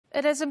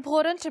It is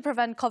important to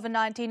prevent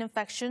COVID-19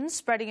 infections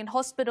spreading in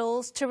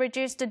hospitals to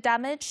reduce the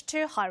damage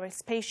to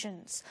high-risk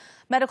patients.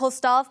 Medical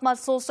staff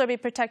must also be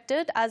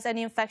protected as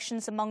any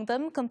infections among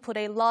them can put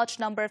a large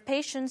number of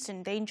patients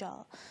in danger.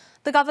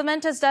 The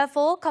government has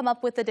therefore come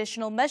up with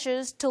additional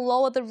measures to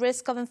lower the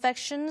risk of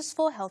infections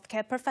for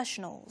healthcare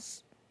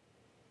professionals.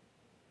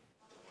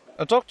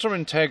 A doctor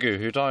in Daegu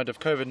who died of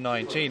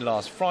COVID-19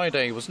 last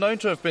Friday was known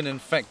to have been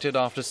infected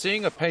after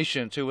seeing a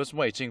patient who was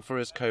waiting for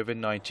his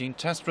COVID-19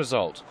 test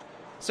result.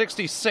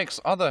 66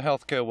 other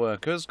healthcare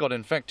workers got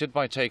infected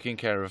by taking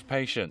care of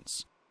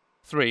patients.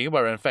 3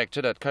 were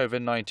infected at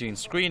COVID-19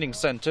 screening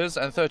centers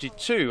and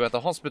 32 at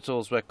the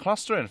hospitals where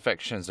cluster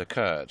infections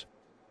occurred.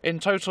 In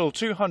total,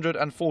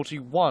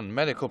 241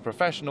 medical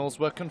professionals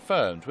were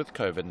confirmed with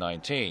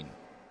COVID-19.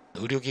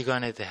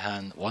 의료기관에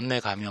대한 원내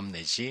감염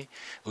내지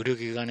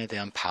의료기관에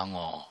대한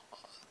방어,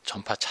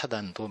 전파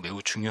차단도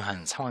매우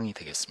중요한 상황이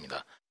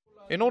되겠습니다.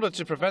 In order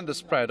to prevent the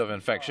spread of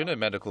infection in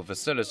medical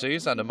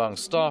facilities and among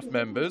staff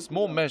members,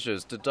 more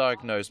measures to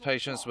diagnose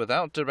patients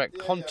without direct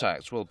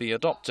contact will be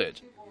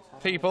adopted.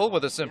 People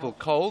with a simple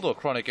cold or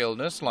chronic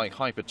illness like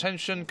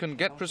hypertension can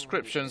get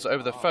prescriptions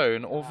over the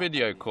phone or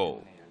video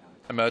call.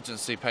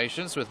 Emergency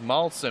patients with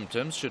mild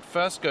symptoms should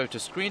first go to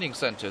screening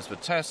centers for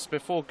tests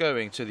before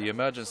going to the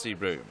emergency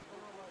room.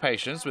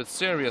 Patients with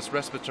serious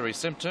respiratory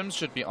symptoms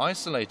should be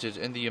isolated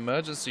in the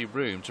emergency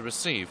room to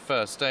receive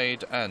first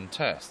aid and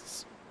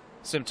tests.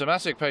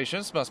 Symptomatic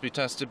patients must be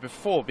tested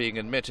before being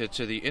admitted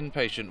to the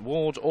inpatient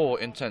ward or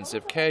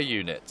intensive care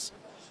units.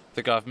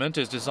 The government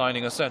is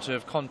designing a set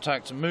of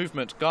contact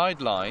movement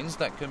guidelines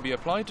that can be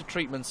applied to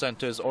treatment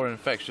centers or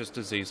infectious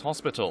disease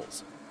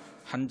hospitals.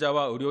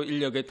 환자와 의료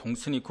인력의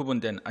동선이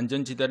구분된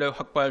안전지대를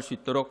확보할 수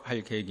있도록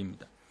할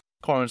계획입니다.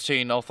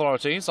 Quarantine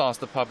authorities ask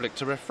the public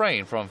to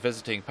refrain from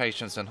visiting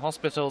patients in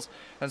hospitals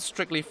and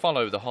strictly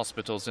follow the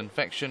hospital's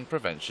infection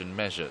prevention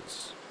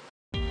measures.